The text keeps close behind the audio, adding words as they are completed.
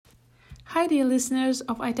Hi, dear listeners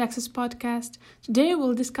of iTaxis podcast. Today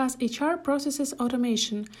we'll discuss HR processes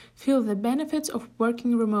automation, feel the benefits of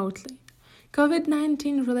working remotely.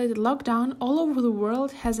 COVID-19 related lockdown all over the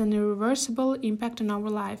world has an irreversible impact on our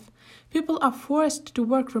life. People are forced to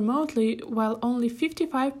work remotely while only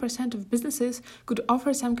 55% of businesses could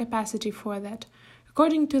offer some capacity for that.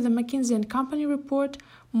 According to the McKinsey & Company report,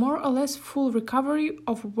 more or less full recovery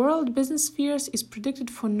of world business spheres is predicted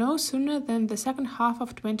for no sooner than the second half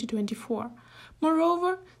of 2024.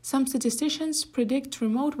 Moreover, some statisticians predict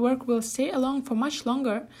remote work will stay along for much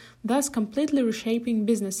longer, thus completely reshaping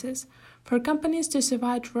businesses. For companies to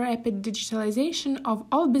survive rapid digitalization of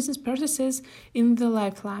all business processes in the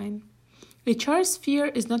lifeline. HR sphere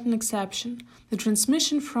is not an exception. The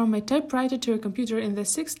transmission from a typewriter to a computer in the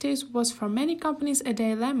 60s was for many companies a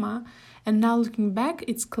dilemma, and now looking back,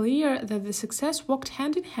 it's clear that the success walked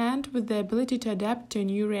hand in hand with the ability to adapt to a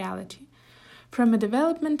new reality. From a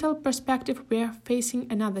developmental perspective, we are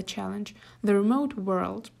facing another challenge, the remote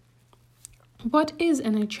world. What is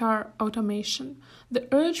an HR automation? The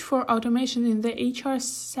urge for automation in the HR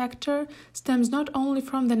sector stems not only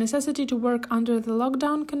from the necessity to work under the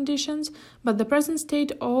lockdown conditions, but the present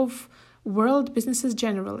state of world businesses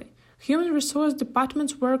generally. Human resource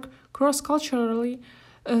departments work cross-culturally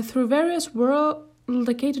through various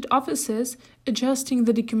world-located offices, adjusting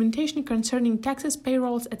the documentation concerning taxes,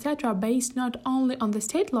 payrolls, etc. based not only on the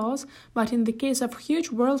state laws, but in the case of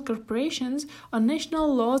huge world corporations, on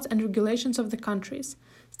national laws and regulations of the countries.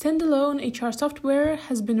 Standalone HR software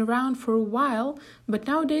has been around for a while, but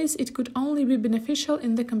nowadays it could only be beneficial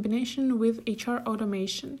in the combination with HR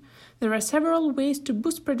automation. There are several ways to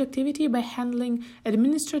boost productivity by handling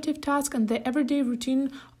administrative tasks and the everyday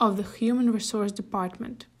routine of the human resource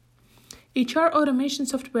department. HR automation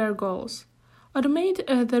software goals. Automate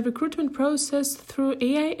the recruitment process through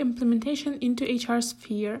AI implementation into HR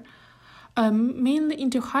sphere, mainly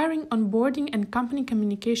into hiring, onboarding, and company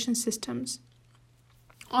communication systems.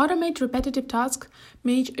 Automate repetitive tasks,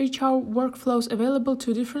 make HR workflows available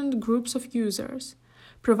to different groups of users.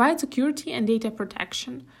 Provide security and data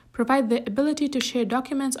protection. Provide the ability to share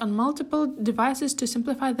documents on multiple devices to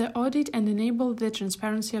simplify the audit and enable the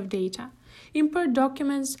transparency of data. Import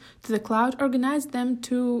documents to the cloud, organize them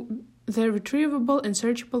to the retrievable and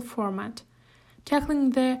searchable format.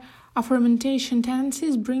 Tackling the aforementioned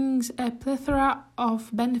tendencies brings a plethora of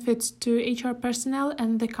benefits to HR personnel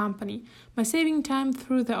and the company. By saving time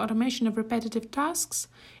through the automation of repetitive tasks,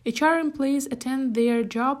 HR employees attend their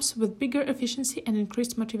jobs with bigger efficiency and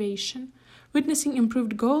increased motivation. Witnessing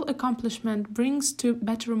improved goal accomplishment brings to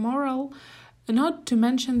better morale, not to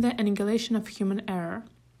mention the annihilation of human error.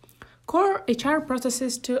 Core HR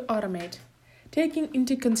processes to automate. Taking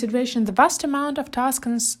into consideration the vast amount of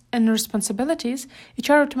tasks and responsibilities,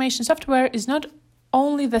 HR automation software is not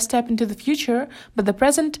only the step into the future, but the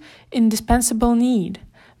present indispensable need.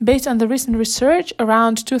 Based on the recent research,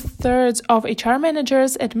 around 2/3 of HR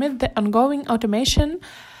managers admit the ongoing automation.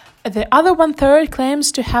 The other 1/3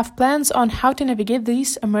 claims to have plans on how to navigate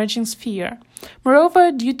this emerging sphere.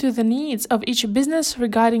 Moreover, due to the needs of each business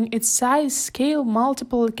regarding its size, scale,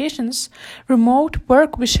 multiple locations, remote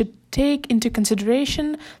work, we should take into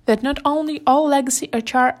consideration that not only all legacy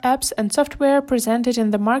HR apps and software presented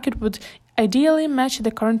in the market would ideally match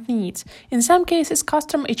the current needs. In some cases,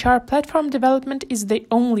 custom HR platform development is the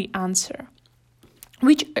only answer.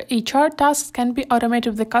 Which HR tasks can be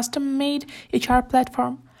automated with the custom-made HR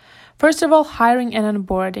platform? First of all, hiring and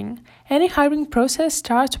onboarding. Any hiring process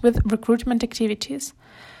starts with recruitment activities.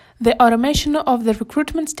 The automation of the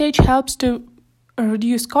recruitment stage helps to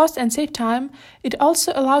reduce cost and save time. It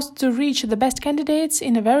also allows to reach the best candidates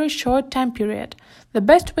in a very short time period. The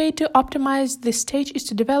best way to optimize this stage is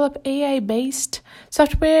to develop AI-based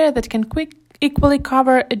software that can equally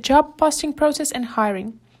cover a job posting process and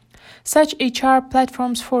hiring. Such HR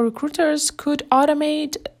platforms for recruiters could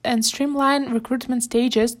automate and streamline recruitment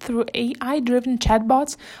stages through AI-driven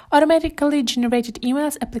chatbots, automatically generated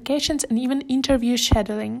emails, applications, and even interview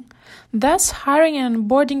scheduling. Thus, hiring and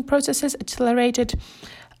onboarding processes accelerated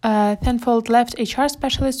tenfold, left HR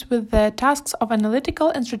specialists with the tasks of analytical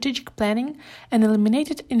and strategic planning, and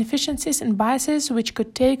eliminated inefficiencies and biases which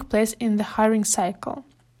could take place in the hiring cycle.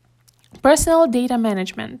 Personal data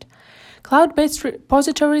management. Cloud-based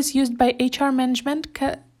repositories used by HR management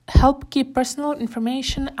help keep personal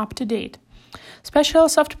information up to date. Special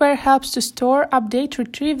software helps to store, update,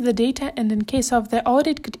 retrieve the data, and in case of the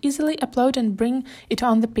audit could easily upload and bring it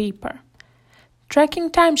on the paper. Tracking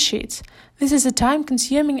timesheets. This is a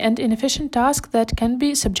time-consuming and inefficient task that can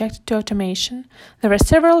be subjected to automation. There are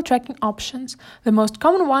several tracking options. The most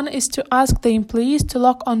common one is to ask the employees to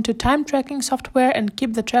log onto time tracking software and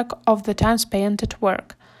keep the track of the time spent at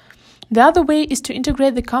work. The other way is to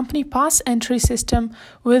integrate the company pass entry system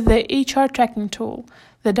with the HR tracking tool.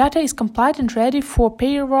 The data is compiled and ready for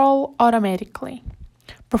payroll automatically.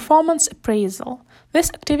 Performance appraisal. This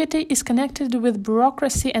activity is connected with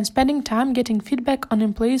bureaucracy and spending time getting feedback on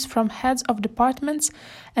employees from heads of departments,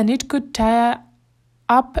 and it could tie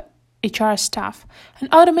up HR staff. An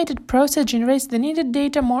automated process generates the needed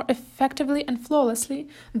data more effectively and flawlessly,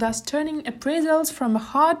 thus turning appraisals from a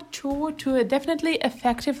hard chore to a definitely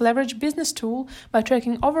effective leverage business tool by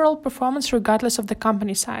tracking overall performance regardless of the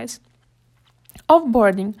company size.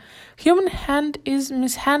 Offboarding. Human hand is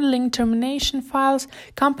mishandling termination files,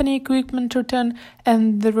 company equipment return,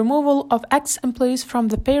 and the removal of ex-employees from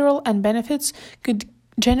the payroll and benefits could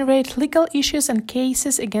generate legal issues and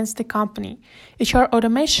cases against the company. HR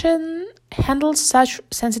automation handles such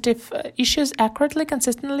sensitive issues accurately,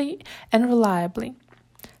 consistently, and reliably.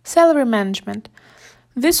 Salary management.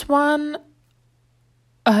 This one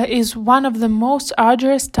is one of the most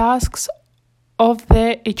arduous tasks of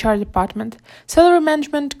the HR department. Salary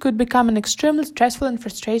management could become an extremely stressful and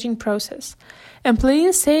frustrating process.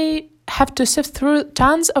 Employees have to sift through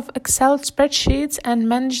tons of Excel spreadsheets and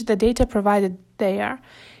manage the data provided there.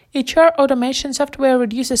 HR automation software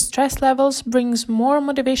reduces stress levels, brings more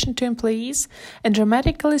motivation to employees, and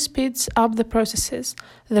dramatically speeds up the processes.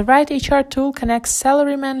 The right HR tool connects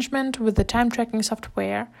salary management with the time tracking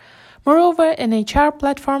software. Moreover, an HR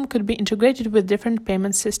platform could be integrated with different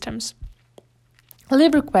payment systems.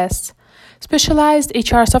 Leave requests. Specialized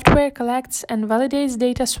HR software collects and validates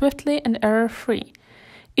data swiftly and error-free.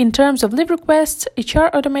 In terms of leave requests, HR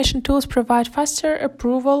automation tools provide faster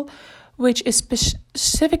approval, which is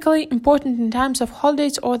specifically important in times of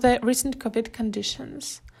holidays or the recent COVID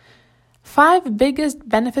conditions. 5 biggest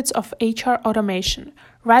benefits of HR automation.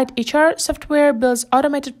 Right HR software builds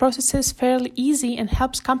automated processes fairly easy and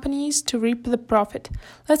helps companies to reap the profit.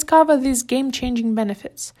 Let's cover these game-changing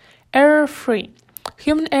benefits. Error-free.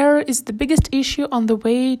 Human error is the biggest issue on the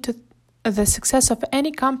way to the success of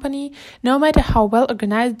any company, no matter how well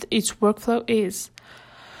organized its workflow is.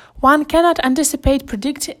 One cannot anticipate,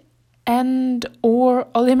 predict, and or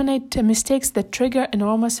eliminate mistakes that trigger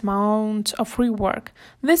enormous amounts of rework.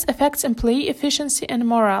 This affects employee efficiency and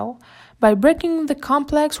morale. By breaking the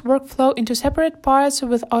complex workflow into separate parts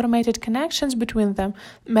with automated connections between them,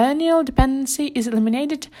 manual dependency is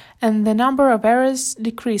eliminated and the number of errors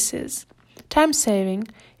decreases. Time saving.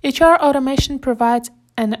 HR automation provides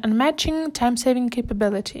an unmatching time-saving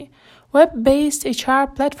capability. Web-based HR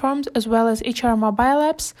platforms as well as HR mobile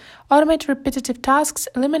apps automate repetitive tasks,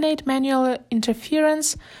 eliminate manual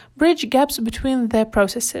interference, bridge gaps between the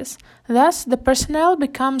processes. Thus, the personnel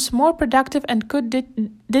becomes more productive and could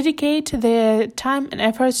dedicate their time and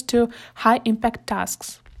efforts to high-impact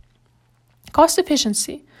tasks. Cost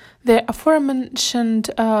efficiency. The aforementioned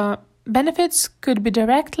benefits could be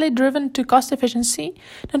directly driven to cost efficiency,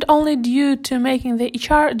 not only due to making the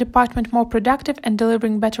HR department more productive and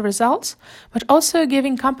delivering better results, but also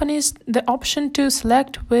giving companies the option to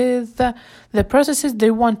select with the processes they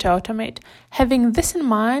want to automate. Having this in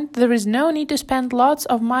mind, there is no need to spend lots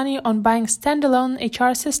of money on buying standalone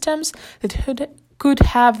HR systems that could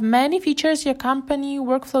have many features your company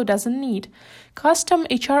workflow doesn't need. Custom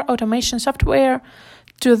HR automation software,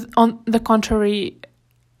 on the contrary,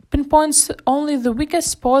 pinpoints only the weakest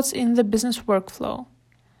spots in the business workflow.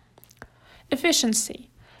 Efficiency.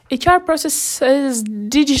 HR processes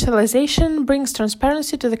digitalization brings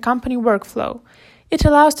transparency to the company workflow. It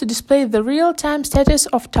allows to display the real-time status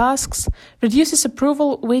of tasks, reduces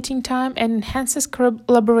approval waiting time, and enhances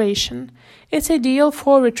collaboration. It's ideal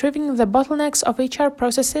for retrieving the bottlenecks of HR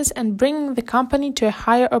processes and bringing the company to a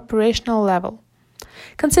higher operational level.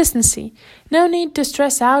 Consistency. No need to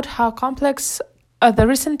stress out how complex the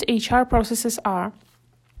recent HR processes are.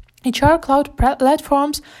 HR cloud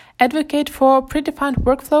platforms advocate for predefined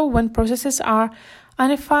workflow when processes are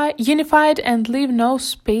unified and leave no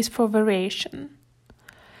space for variation.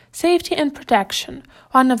 Safety and protection.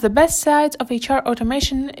 One of the best sides of HR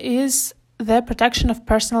automation is the protection of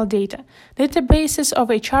personal data. Databases of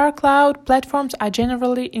HR cloud platforms are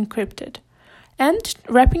generally encrypted. And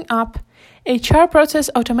wrapping up, HR process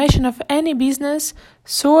automation of any business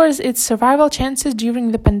soars its survival chances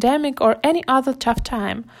during the pandemic or any other tough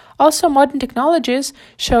time. Also, modern technologies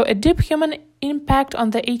show a deep human impact on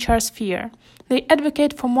the HR sphere. They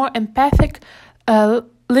advocate for more empathic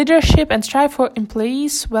leadership and strive for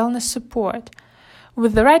employees' wellness support.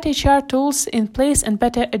 With the right HR tools in place and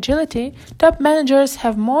better agility, top managers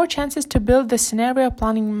have more chances to build the scenario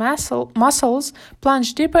planning muscles,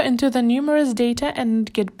 plunge deeper into the numerous data,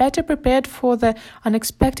 and get better prepared for the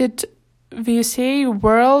unexpected VUCA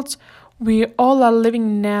world we all are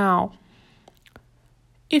living now.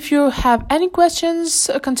 If you have any questions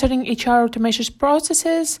concerning HR automation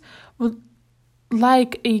processes, would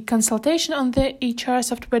like a consultation on the HR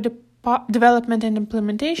software development and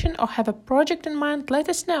implementation, or have a project in mind, let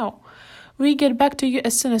us know. We get back to you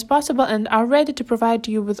as soon as possible and are ready to provide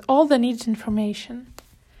you with all the needed information.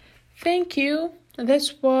 Thank you.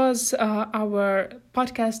 This was our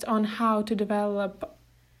podcast on how to develop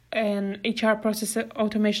an HR process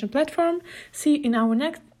automation platform. See you in our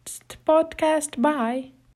next podcast. Bye.